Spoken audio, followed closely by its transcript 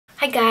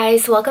Hi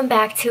guys, welcome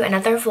back to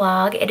another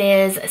vlog. It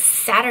is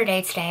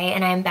Saturday today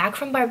and I'm back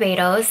from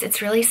Barbados.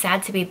 It's really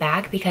sad to be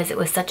back because it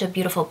was such a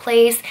beautiful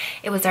place.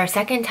 It was our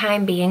second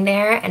time being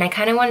there and I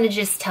kind of wanted to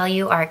just tell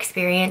you our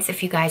experience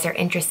if you guys are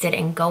interested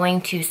in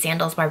going to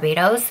Sandals,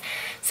 Barbados.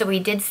 So we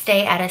did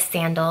stay at a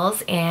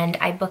Sandals and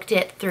I booked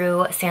it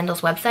through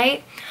Sandals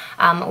website.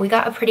 We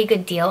got a pretty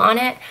good deal on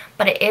it,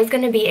 but it is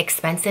going to be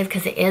expensive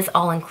because it is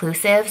all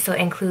inclusive. So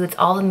it includes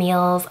all the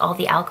meals, all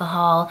the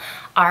alcohol.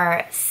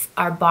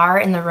 Our bar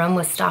in the room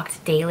was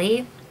stocked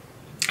daily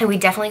and we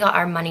definitely got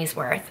our money's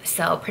worth.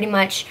 So pretty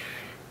much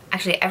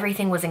actually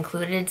everything was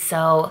included,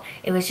 so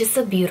it was just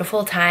a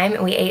beautiful time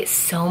and we ate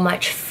so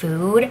much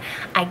food.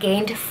 I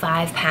gained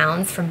 5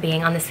 pounds from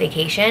being on this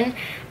vacation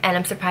and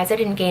I'm surprised I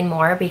didn't gain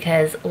more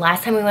because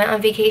last time we went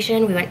on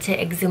vacation we went to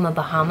Exuma,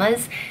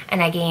 Bahamas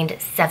and I gained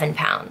 7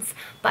 pounds.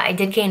 But I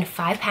did gain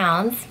 5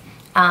 pounds.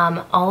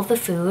 All of the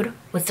food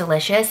was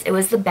delicious. It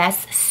was the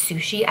best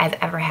sushi I've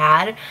ever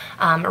had.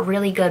 A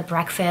really good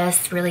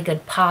breakfast, really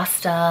good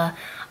pasta,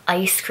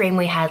 ice cream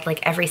we had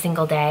like every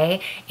single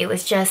day. It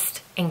was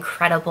just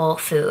incredible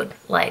food.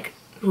 Like,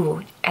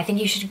 ooh, I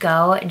think you should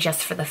go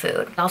just for the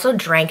food. I also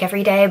drank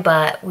every day,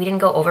 but we didn't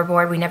go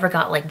overboard. We never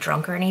got like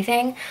drunk or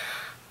anything,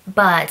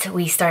 but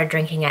we started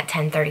drinking at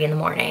 10:30 in the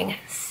morning.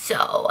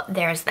 So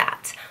there's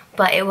that.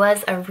 But it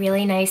was a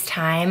really nice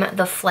time.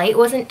 The flight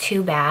wasn't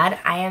too bad.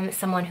 I am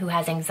someone who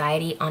has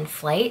anxiety on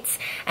flights,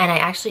 and I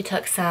actually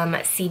took some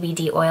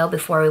CBD oil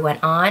before we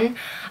went on.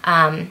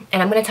 And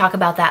I'm going to talk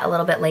about that a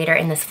little bit later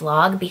in this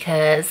vlog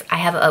because I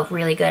have a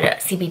really good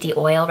CBD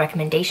oil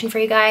recommendation for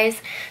you guys.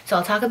 So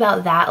I'll talk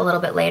about that a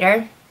little bit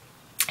later.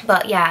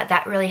 But yeah,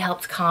 that really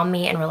helped calm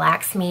me and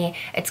relax me.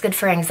 It's good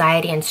for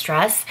anxiety and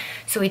stress.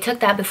 So we took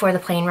that before the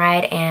plane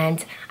ride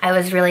and I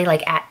was really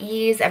like at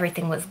ease.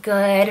 Everything was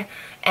good.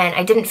 And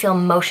I didn't feel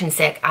motion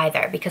sick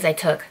either because I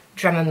took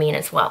Dramamine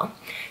as well.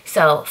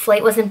 So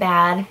flight wasn't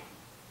bad.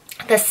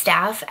 The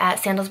staff at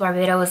Sandals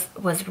Barbados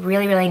was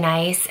really, really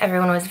nice.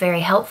 Everyone was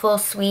very helpful,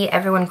 sweet.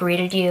 Everyone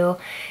greeted you.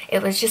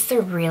 It was just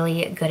a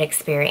really good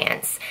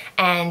experience.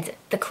 And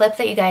the clip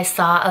that you guys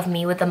saw of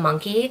me with the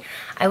monkey,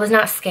 I was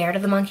not scared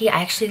of the monkey.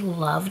 I actually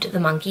loved the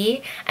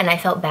monkey. And I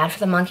felt bad for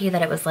the monkey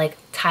that it was like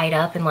tied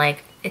up and like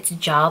its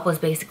job was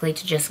basically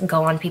to just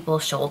go on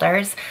people's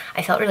shoulders.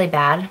 I felt really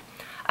bad.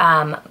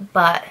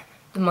 But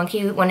the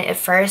monkey, when it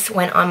first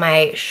went on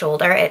my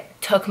shoulder, it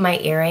took my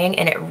earring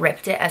and it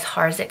ripped it as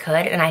hard as it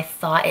could, and I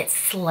thought it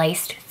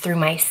sliced through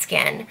my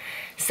skin.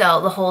 So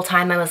the whole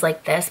time I was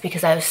like this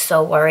because I was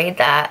so worried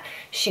that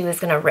she was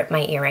gonna rip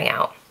my earring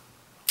out.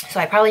 So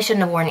I probably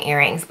shouldn't have worn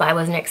earrings, but I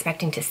wasn't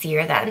expecting to see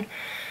her then.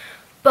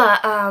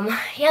 But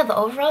yeah, the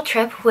overall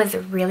trip was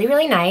really,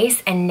 really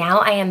nice, and now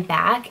I am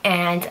back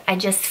and I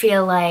just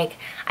feel like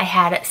I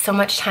had so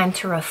much time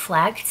to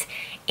reflect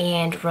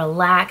and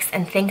relax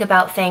and think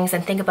about things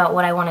and think about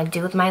what I want to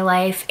do with my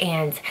life,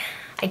 and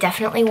I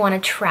definitely want to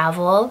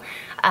travel.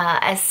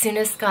 As soon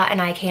as Scott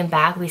and I came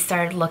back, we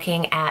started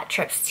looking at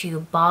trips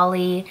to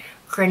Bali,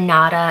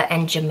 Grenada,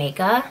 and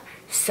Jamaica.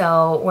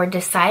 So we're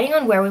deciding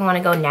on where we want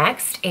to go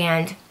next,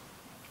 and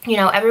you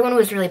know, everyone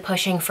was really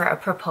pushing for a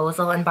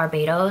proposal in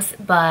Barbados,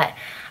 but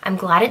I'm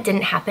glad it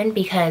didn't happen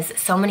because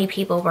so many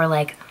people were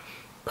like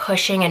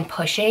pushing and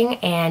pushing,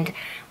 and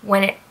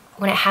when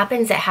it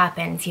happens, it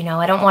happens, you know.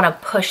 I don't want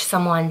to push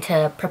someone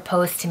to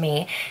propose to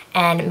me,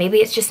 and maybe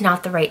it's just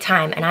not the right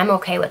time, and I'm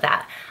okay with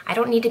that. I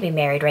don't need to be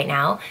married right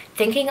now.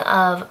 Thinking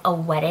of a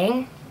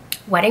wedding,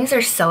 weddings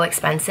are so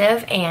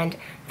expensive, and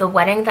the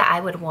wedding that I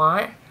would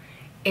want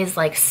is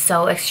like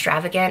so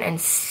extravagant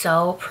and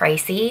so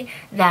pricey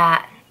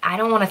that I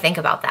don't want to think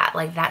about that.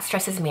 Like, that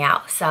stresses me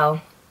out.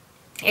 So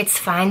it's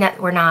fine that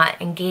we're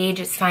not engaged.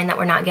 It's fine that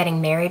we're not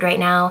getting married right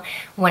now.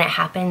 When it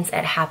happens,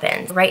 it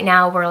happens. Right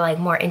now, we're like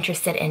more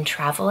interested in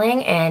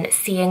traveling and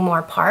seeing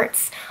more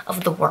parts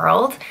of the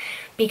world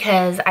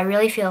because I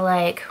really feel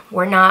like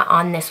we're not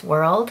on this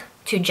world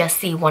to just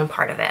see one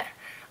part of it.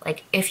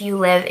 Like, if you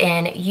live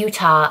in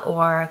Utah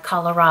or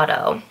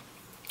Colorado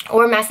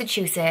or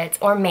Massachusetts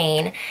or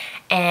Maine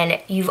and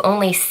you've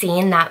only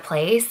seen that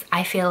place,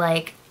 I feel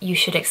like you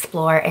should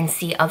explore and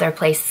see other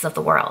places of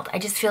the world. I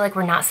just feel like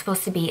we're not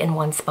supposed to be in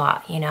one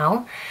spot, you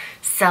know?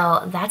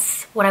 So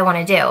that's what I want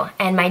to do.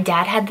 And my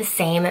dad had the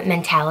same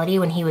mentality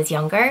when he was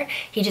younger.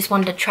 He just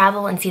wanted to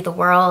travel and see the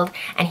world,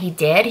 and he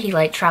did. He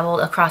like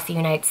traveled across the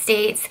United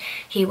States.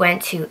 He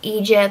went to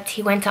Egypt.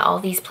 He went to all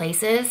these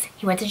places.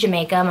 He went to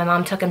Jamaica. My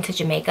mom took him to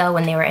Jamaica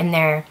when they were in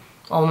their,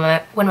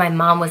 well, when my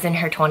mom was in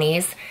her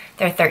 20s.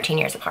 They're 13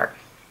 years apart.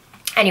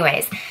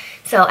 Anyways,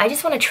 so I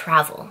just want to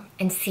travel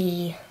and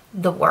see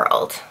the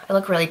world. I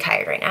look really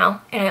tired right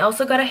now. And I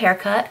also got a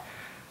haircut,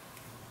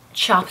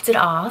 chopped it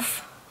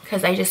off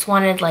because I just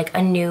wanted like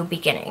a new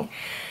beginning.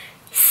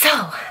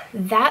 So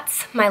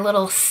that's my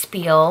little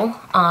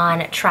spiel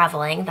on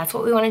traveling. That's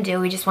what we want to do.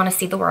 We just want to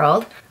see the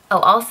world. Oh,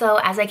 also,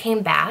 as I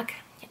came back,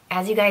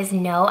 as you guys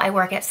know, I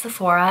work at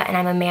Sephora and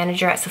I'm a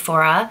manager at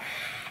Sephora.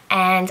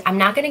 And I'm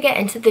not going to get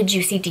into the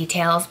juicy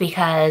details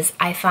because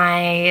I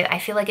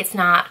feel like it's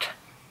not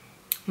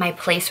my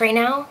place right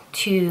now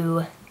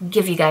to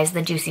give you guys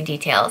the juicy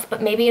details,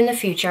 but maybe in the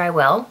future I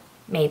will,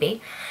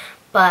 maybe.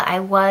 But I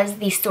was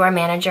the store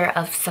manager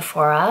of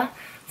Sephora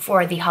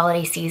for the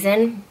holiday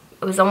season.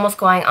 It was almost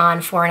going on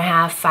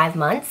 4.5, 5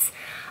 months.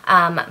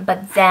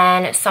 But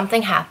then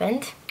something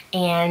happened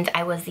and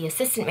I was the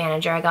assistant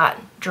manager. I got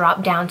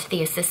dropped down to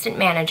the assistant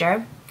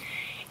manager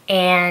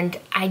and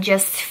I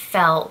just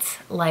felt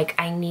like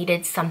I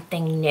needed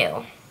something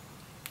new.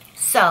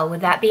 So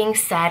with that being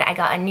said, I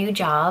got a new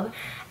job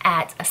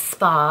at a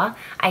spa.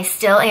 I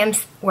still am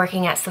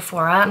working at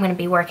Sephora. I'm going to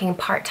be working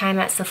part-time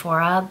at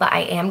Sephora, but I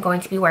am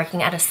going to be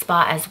working at a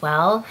spa as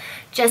well,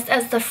 just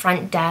as the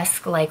front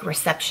desk, like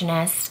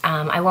receptionist.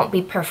 I won't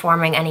be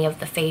performing any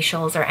of the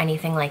facials or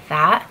anything like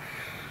that,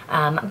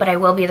 but I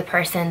will be the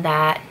person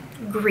that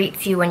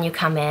greets you when you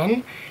come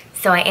in.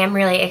 So I am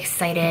really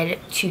excited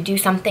to do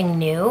something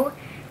new,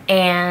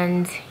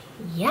 and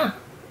yeah,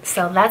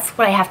 so that's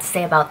what I have to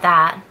say about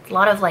that. A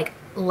lot of like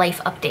life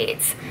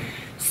updates.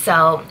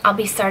 So I'll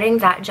be starting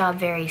that job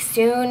very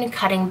soon,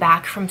 cutting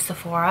back from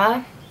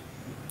Sephora.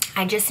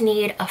 I just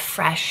need a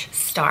fresh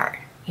start,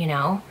 you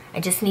know?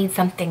 I just need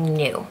something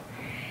new.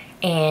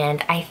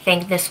 And I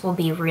think this will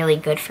be really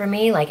good for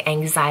me, like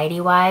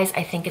anxiety-wise.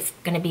 I think it's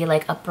gonna be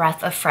like a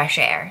breath of fresh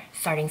air,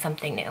 starting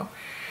something new.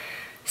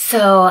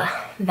 So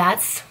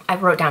I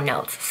wrote down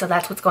notes, so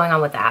that's what's going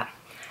on with that.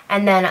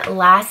 And then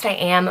last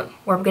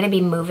we're gonna be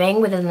moving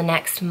within the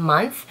next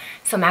month.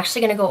 So I'm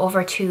actually gonna go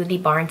over to the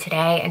barn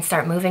today and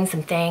start moving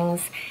some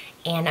things.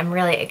 And I'm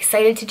really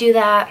excited to do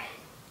that.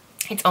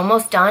 It's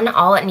almost done.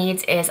 All it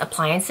needs is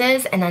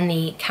appliances, and then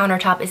the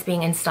countertop is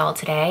being installed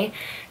today.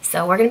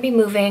 So we're gonna be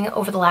moving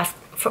over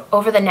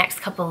the next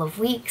couple of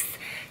weeks.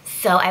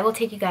 So I will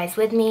take you guys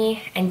with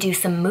me and do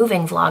some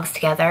moving vlogs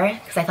together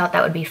because I thought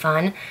that would be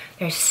fun.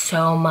 There's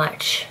so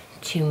much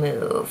to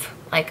move.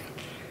 Like,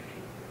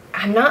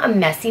 I'm not a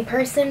messy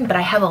person, but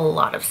I have a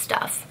lot of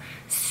stuff.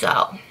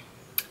 So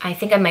I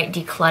think I might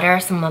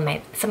declutter some of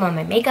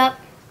my makeup.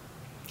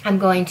 I'm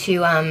going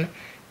to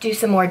do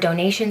some more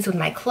donations with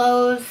my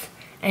clothes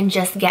and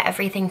just get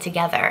everything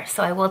together.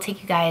 So I will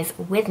take you guys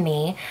with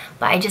me,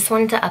 but I just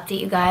wanted to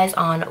update you guys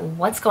on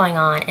what's going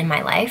on in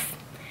my life.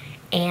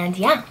 And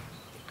yeah,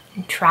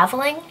 I'm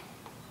traveling.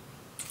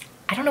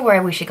 I don't know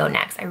where we should go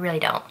next. I really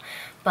don't.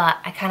 But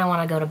I kind of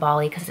want to go to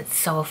Bali because it's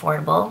so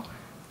affordable.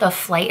 The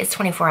flight is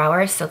 24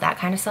 hours, so that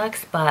kind of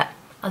sucks. But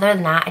other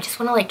than that, I just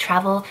want to like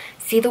travel,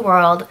 see the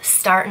world,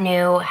 start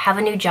new, have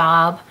a new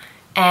job,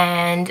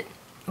 and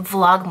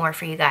vlog more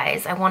for you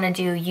guys. I want to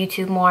do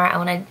YouTube more. I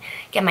want to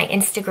get my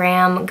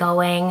Instagram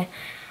going.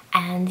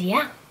 And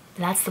yeah,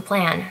 that's the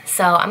plan.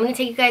 So I'm going to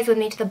take you guys with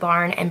me to the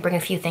barn and bring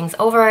a few things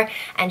over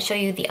and show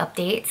you the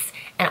updates,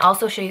 and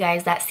also show you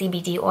guys that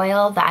CBD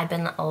oil that I've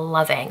been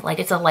loving. Like,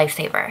 it's a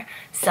lifesaver.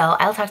 So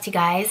I'll talk to you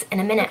guys in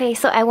a minute. Okay,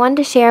 so I wanted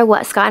to share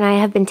what Scott and I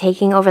have been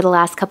taking over the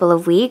last couple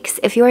of weeks.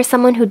 If you are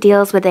someone who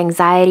deals with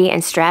anxiety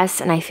and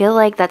stress, and I feel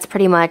like that's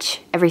pretty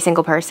much every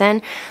single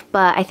person,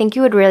 but I think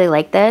you would really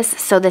like this.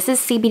 So this is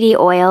CBD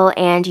oil,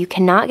 and you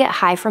cannot get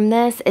high from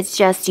this. It's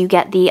just you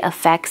get the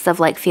effects of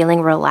like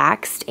feeling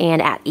relaxed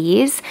and at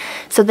ease.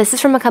 So this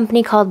is from a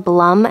company called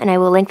Blum, and I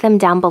will link them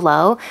down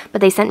below,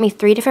 but they sent me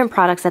 3 different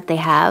products that they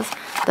have.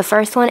 The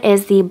first one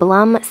is the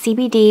Blum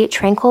CBD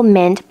Tranquil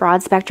Mint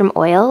Broad Spectrum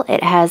Oil.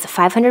 It has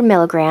 500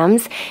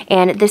 milligrams,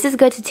 and this is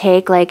good to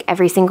take like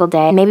every single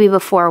day, maybe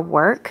before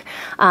work.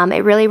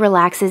 It really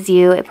relaxes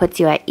you. It puts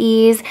you at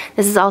ease.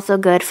 This is also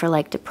good for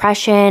like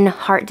depression,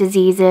 heart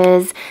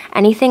diseases,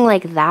 anything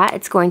like that.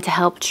 It's going to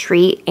help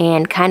treat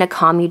and kind of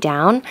calm you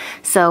down.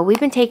 So we've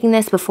been taking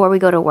this before we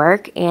go to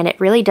work, and it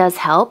really does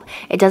help.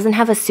 It doesn't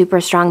have a super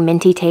strong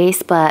minty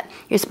taste, but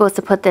you're supposed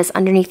to put this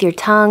underneath your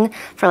tongue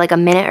for like a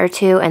minute or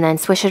two and then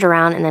swish it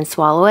around and then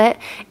swallow it,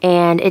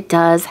 and it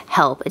does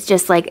help. It's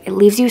just like, it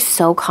leaves you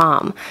so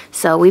calm.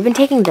 So we've been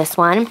taking this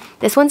one.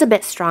 This one's a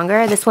bit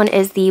stronger. This one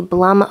is the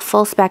Blum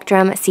Full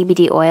Spectrum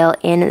CBD oil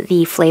in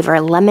the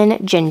flavor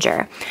Lemon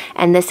Ginger,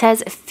 and this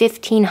has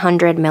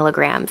 1500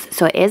 milligrams,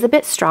 so it is a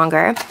bit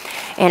stronger.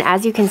 And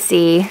as you can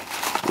see,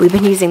 we've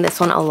been using this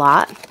one a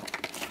lot.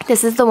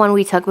 This is the one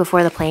we took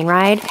before the plane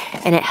ride,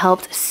 and it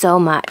helped so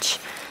much.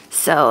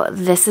 So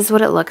this is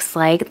what it looks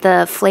like.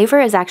 The flavor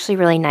is actually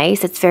really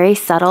nice. It's very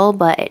subtle,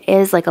 but it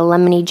is like a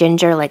lemony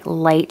ginger, like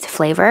light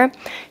flavor.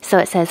 So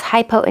it says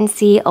high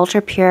potency,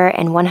 ultra pure,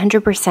 and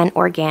 100%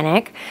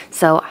 organic.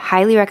 So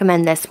highly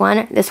recommend this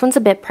one. This one's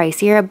a bit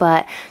pricier,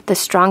 but the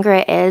stronger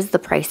it is, the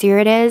pricier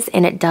it is,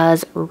 and it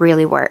does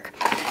really work.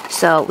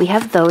 So we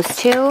have those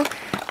two.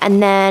 And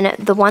then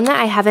the one that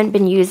I haven't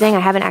been using,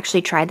 I haven't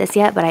actually tried this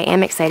yet, but I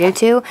am excited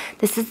to.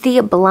 This is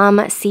the Blum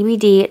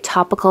CBD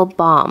Topical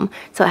Balm.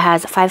 So it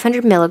has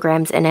 500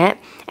 milligrams in it.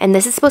 And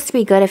this is supposed to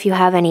be good if you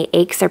have any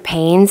aches or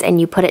pains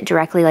and you put it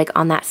directly like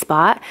on that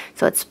spot.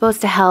 So it's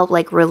supposed to help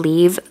like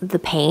relieve the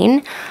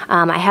pain.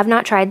 I have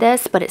not tried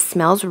this, but it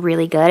smells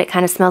really good. It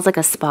kind of smells like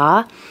a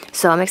spa.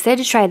 So I'm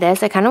excited to try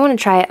this. I kind of want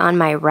to try it on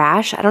my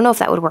rash. I don't know if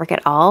that would work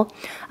at all.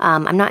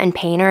 I'm not in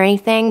pain or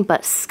anything,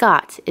 but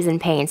Scott is in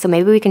pain. So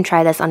maybe we can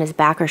try this on his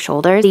back or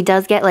shoulders. He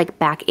does get like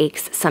back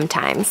aches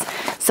sometimes.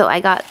 So I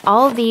got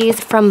all of these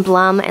from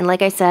Blum, and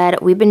like I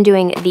said, we've been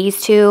doing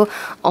these two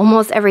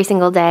almost every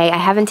single day. I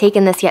haven't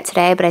taken this yet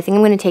today, but I think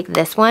I'm gonna take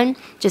this one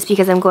just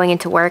because I'm going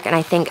into work and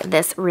I think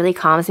this really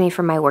calms me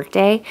for my work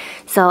day.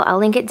 So I'll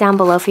link it down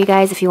below for you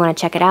guys if you wanna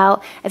check it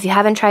out. If you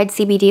haven't tried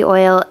CBD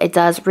oil, it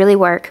does really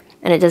work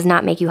and it does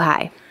not make you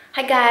high.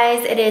 Hi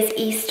guys, it is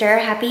Easter,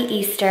 happy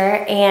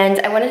Easter,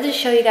 and I wanted to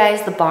show you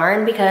guys the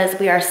barn because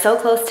we are so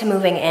close to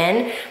moving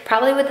in.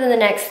 Probably within the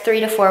next 3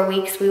 to 4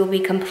 weeks we will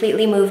be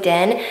completely moved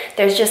in.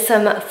 There's just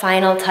some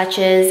final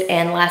touches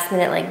and last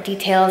minute like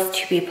details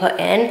to be put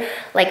in,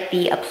 like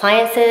the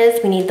appliances,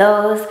 we need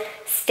those,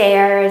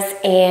 stairs,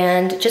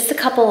 and just a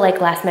couple like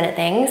last minute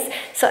things.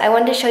 So I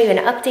wanted to show you an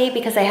update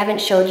because I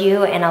haven't showed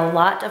you and a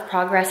lot of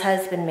progress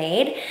has been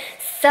made.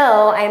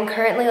 So I'm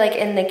currently like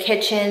in the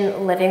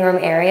kitchen living room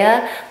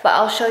area, but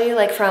I'll show you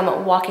like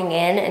from walking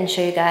in and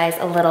show you guys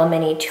a little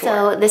mini tour.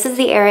 So this is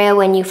the area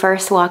when you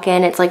first walk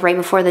in. It's like right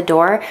before the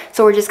door.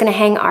 So we're just gonna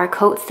hang our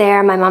coats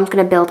there. My mom's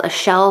gonna build a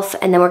shelf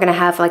and then we're gonna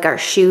have like our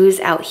shoes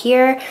out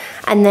here.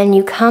 And then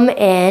you come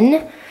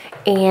in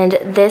and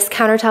this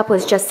countertop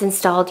was just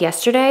installed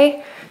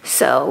yesterday.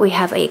 So we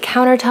have a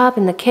countertop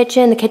in the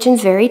kitchen. The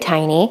kitchen's very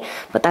tiny,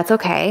 but that's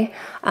okay.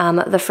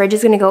 The fridge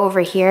is gonna go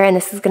over here and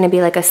this is gonna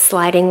be like a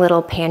sliding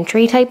little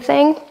pantry type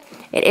thing.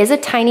 It is a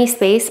tiny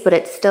space, but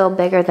it's still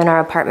bigger than our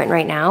apartment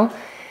right now.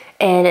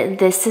 And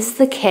this is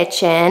the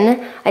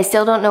kitchen. I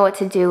still don't know what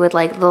to do with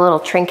like the little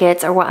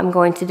trinkets or what I'm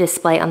going to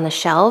display on the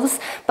shelves,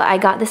 but I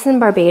got this in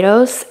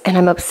Barbados and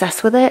I'm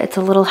obsessed with it. It's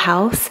a little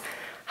house.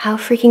 How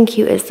freaking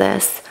cute is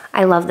this?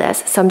 I love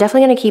this. So I'm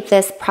definitely gonna keep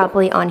this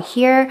probably on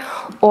here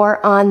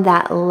or on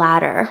that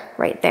ladder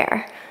right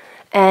there.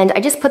 And I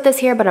just put this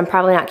here, but I'm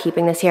probably not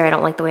keeping this here. I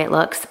don't like the way it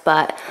looks,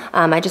 but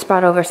I just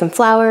brought over some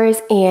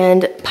flowers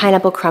and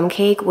pineapple crumb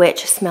cake,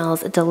 which smells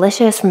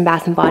delicious from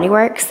Bath & Body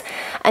Works.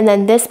 And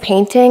then this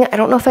painting, I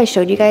don't know if I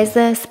showed you guys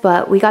this,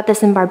 but we got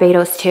this in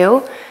Barbados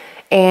too.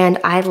 And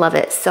I love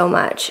it so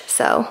much.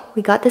 So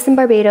we got this in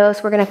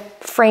Barbados. We're gonna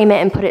frame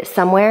it and put it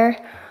somewhere.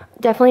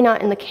 Definitely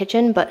not in the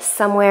kitchen, but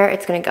somewhere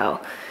it's gonna go.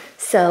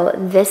 So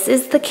this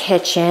is the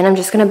kitchen. I'm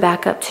just gonna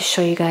back up to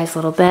show you guys a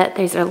little bit.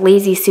 There's a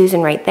Lazy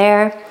Susan right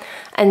there.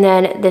 And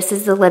then this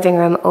is the living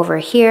room over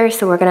here.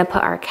 So we're gonna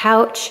put our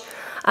couch.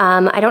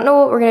 I don't know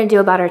what we're gonna do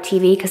about our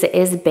TV because it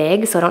is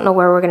big, so I don't know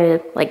where we're gonna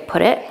like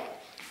put it.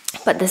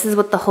 But this is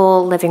what the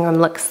whole living room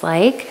looks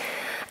like.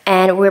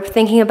 And we're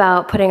thinking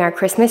about putting our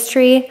Christmas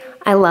tree.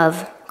 I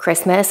love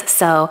Christmas,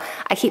 so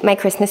I keep my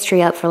Christmas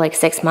tree up for like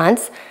 6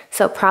 months.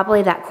 So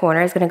probably that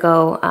corner is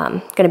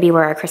gonna be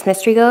where our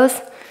Christmas tree goes.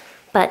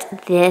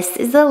 But this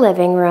is the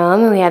living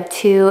room, and we have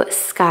 2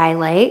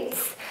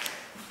 skylights.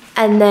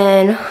 And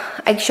then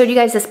I showed you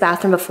guys this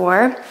bathroom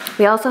before.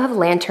 We also have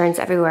lanterns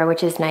everywhere,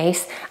 which is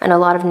nice, and a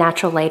lot of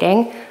natural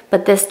lighting.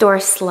 But this door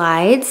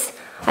slides.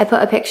 I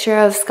put a picture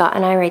of Scott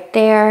and I right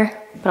there,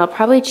 but I'll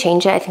probably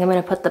change it. I think I'm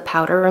gonna put the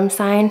powder room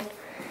sign.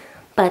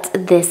 But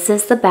this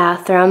is the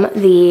bathroom.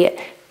 The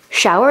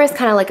shower is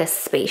kind of like a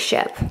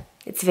spaceship.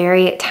 It's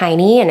very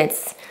tiny and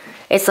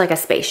it's like a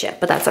spaceship,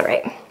 but that's all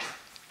right.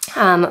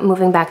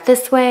 Moving back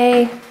this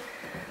way,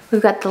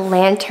 we've got the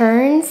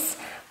lanterns,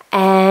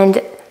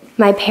 and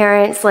my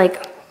parents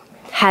like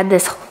had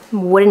this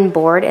wooden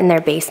board in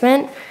their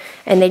basement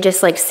and they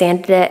just like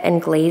sanded it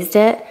and glazed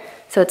it.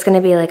 So it's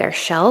gonna be like our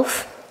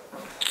shelf,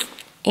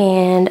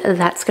 and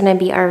that's gonna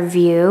be our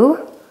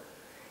view.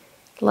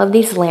 Love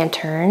these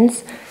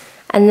lanterns.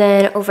 And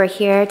then over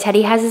here,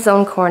 Teddy has his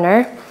own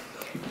corner.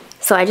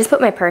 So I just put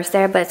my purse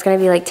there, but it's gonna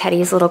be like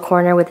Teddy's little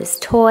corner with his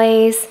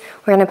toys.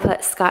 We're gonna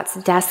put Scott's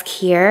desk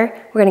here.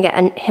 We're gonna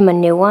get him a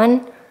new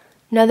one.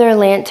 Another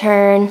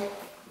lantern,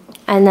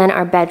 and then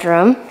our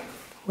bedroom,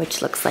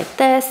 which looks like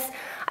this.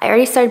 I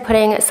already started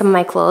putting some of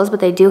my clothes,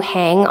 but they do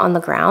hang on the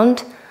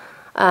ground.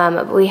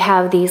 We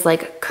have these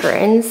like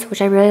curtains,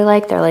 which I really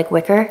like. They're like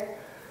wicker.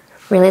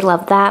 Really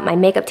love that. My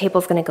makeup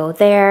table's gonna go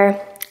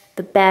there.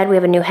 The bed, we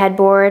have a new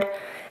headboard.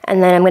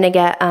 And then I'm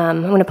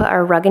gonna put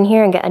our rug in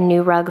here and get a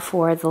new rug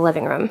for the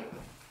living room.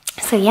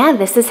 So yeah,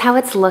 this is how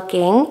it's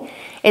looking.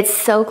 It's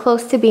so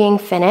close to being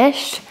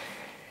finished,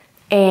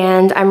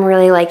 and I'm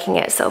really liking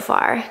it so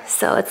far.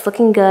 So it's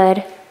looking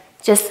good.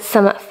 Just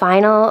some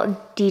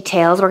final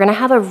details. We're gonna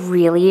have a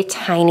really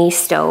tiny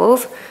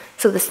stove.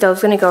 So the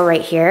stove's gonna go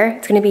right here.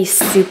 It's gonna be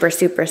super,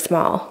 super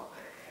small.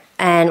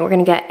 And we're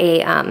gonna get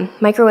a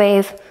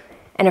microwave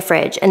and a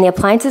fridge. And the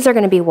appliances are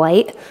gonna be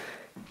white.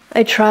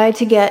 I tried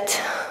to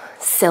get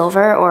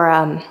silver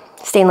or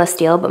stainless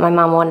steel, but my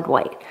mom wanted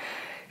white.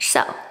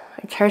 So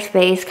it's her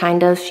space,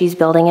 kind of. She's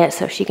building it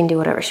so she can do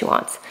whatever she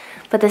wants.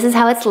 But this is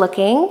how it's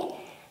looking.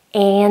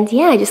 And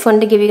yeah, I just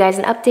wanted to give you guys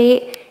an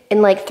update.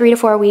 In like 3 to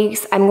 4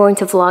 weeks, I'm going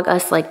to vlog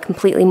us like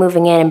completely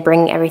moving in and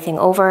bringing everything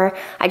over.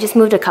 I just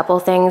moved a couple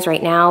things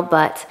right now,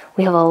 but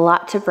we have a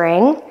lot to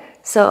bring.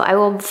 So I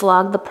will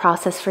vlog the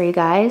process for you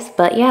guys.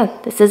 But yeah,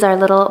 this is our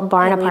little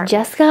barn apartment. We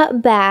just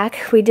got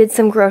back. We did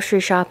some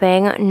grocery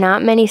shopping.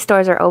 Not many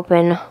stores are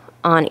open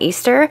on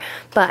Easter,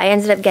 but I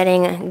ended up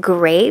getting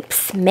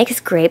grapes,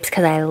 mixed grapes,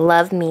 because I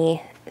love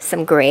me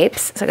some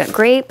grapes. So I got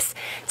grapes,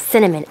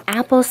 cinnamon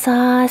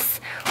applesauce,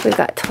 we've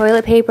got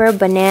toilet paper,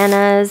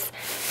 bananas,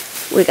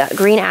 we got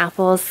green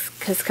apples,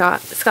 because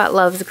Scott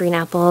loves green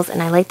apples,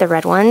 and I like the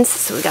red ones,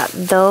 so we got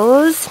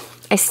those.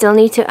 I still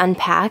need to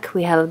unpack.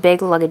 We have a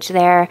big luggage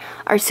there.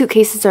 Our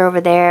suitcases are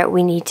over there.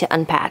 We need to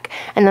unpack.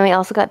 And then we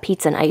also got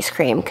pizza and ice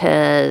cream,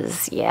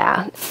 because,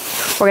 yeah.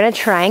 We're going to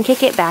try and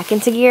kick it back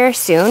into gear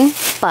soon,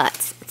 but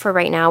for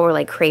right now, we're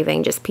like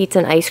craving just pizza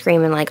and ice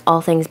cream and like all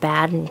things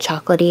bad and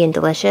chocolatey and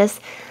delicious.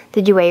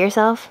 Did you weigh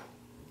yourself?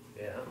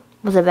 Yeah.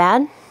 Was it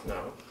bad?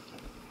 No.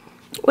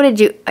 What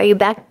did you, are you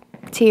back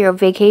to your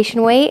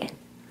vacation weight?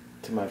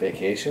 To my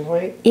vacation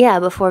weight? Yeah,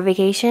 before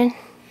vacation.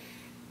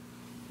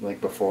 Like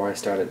before I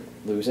started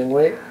losing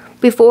weight?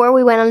 Before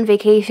we went on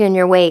vacation,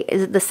 your weight,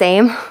 is it the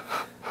same?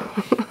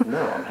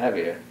 No, I'm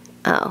heavier.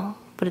 Oh,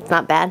 but it's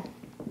not bad?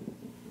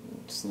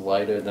 It's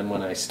lighter than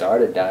when I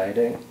started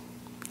dieting.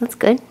 That's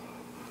good.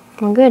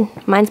 Well, good.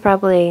 Mine's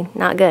probably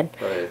not good.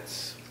 But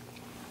it's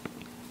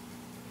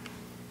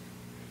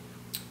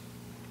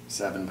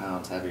 7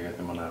 pounds heavier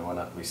than when I went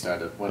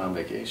on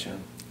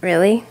vacation.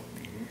 Really?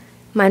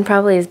 Mine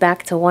probably is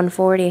back to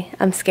 140.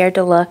 I'm scared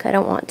to look. I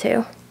don't want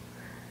to.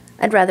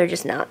 I'd rather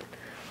just not.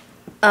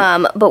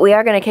 But we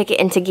are going to kick it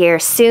into gear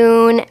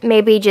soon.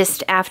 Maybe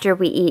just after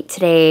we eat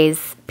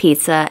today's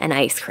pizza and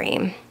ice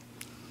cream.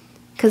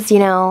 Because, you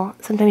know,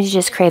 sometimes you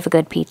just crave a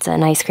good pizza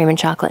and ice cream and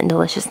chocolate and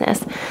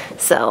deliciousness.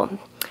 So,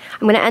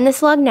 I'm going to end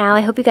this vlog now.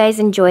 I hope you guys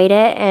enjoyed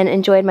it and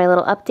enjoyed my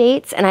little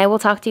updates. And I will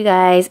talk to you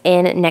guys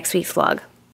in next week's vlog.